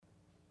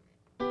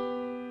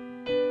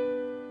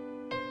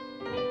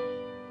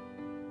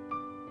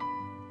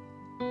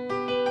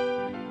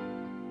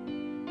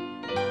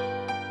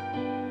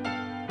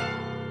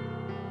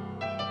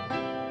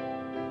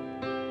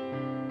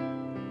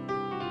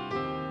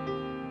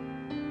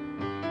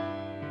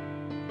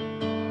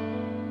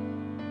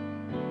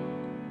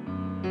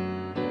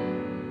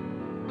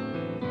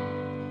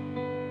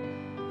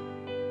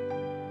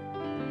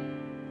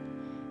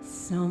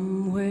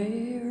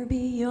Somewhere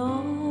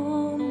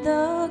beyond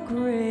the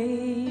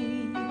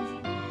grave,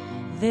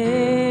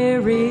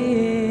 there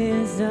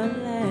is a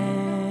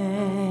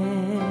land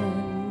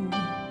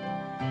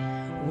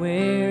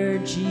where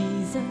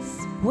Jesus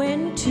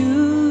went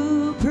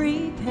to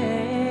prepare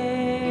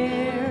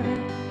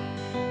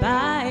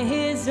by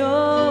his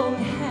own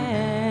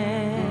hand.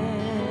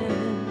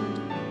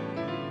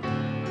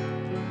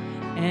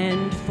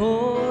 And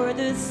for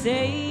the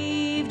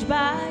saved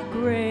by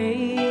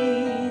grace,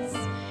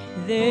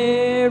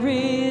 there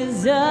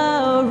is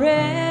a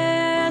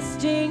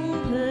resting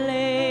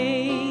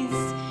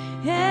place,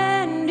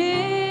 and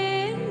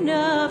in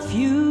a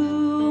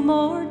few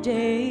more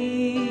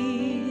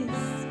days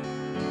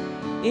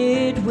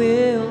it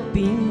will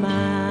be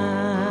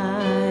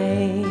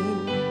mine.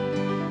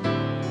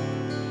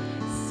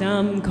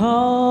 Some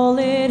call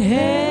it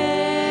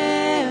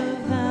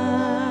heaven,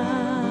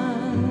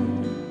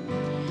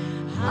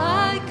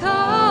 I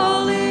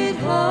call it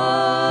home.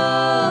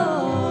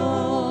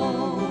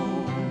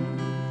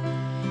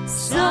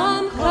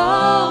 Some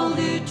call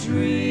it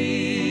dreaming,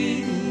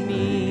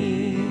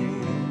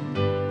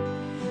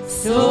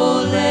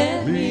 so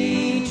let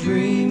me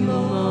dream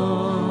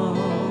on.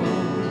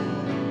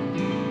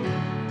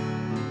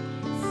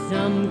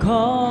 Some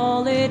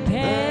call it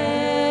paradise,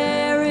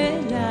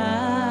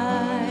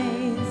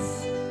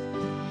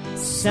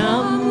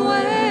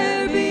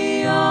 somewhere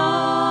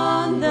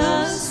beyond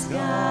the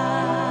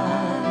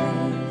skies.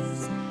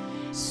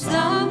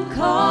 Some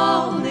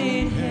call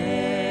it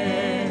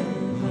heaven,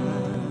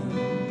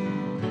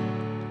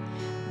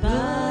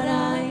 but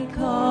I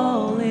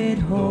call it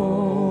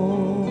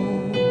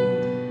home.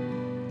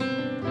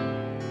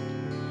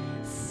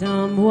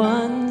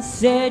 Someone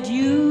said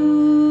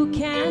you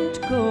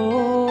can't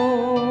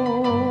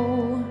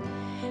go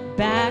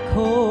back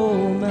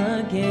home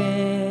again.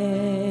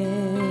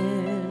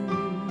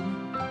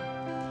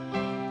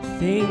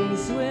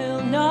 Things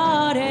will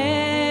not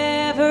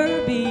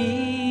ever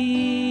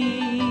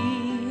be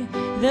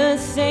the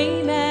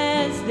same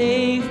as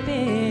they've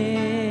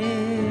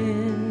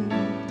been.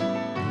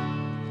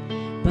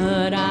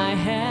 But I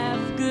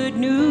have good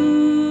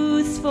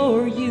news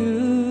for you.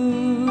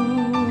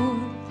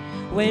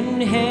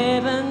 When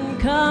heaven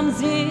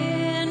comes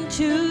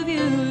into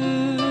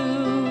view,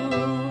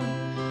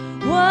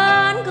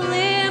 one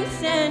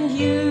glimpse and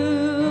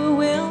you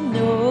will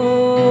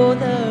know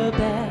the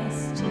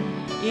best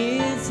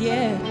is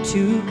yet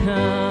to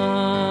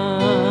come.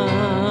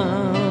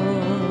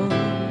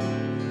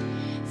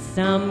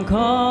 Some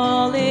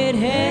call it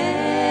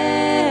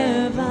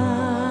heaven,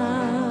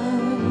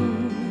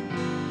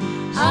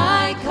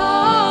 I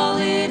call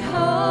it home.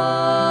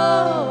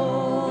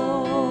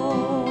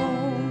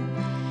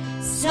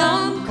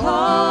 Some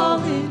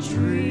call it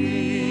dreaming,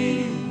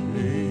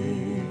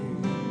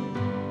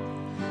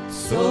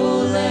 so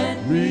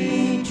let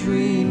me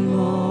dream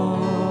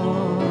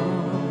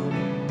on.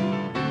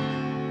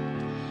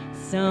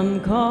 Some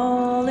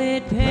call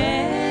it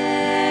paradise,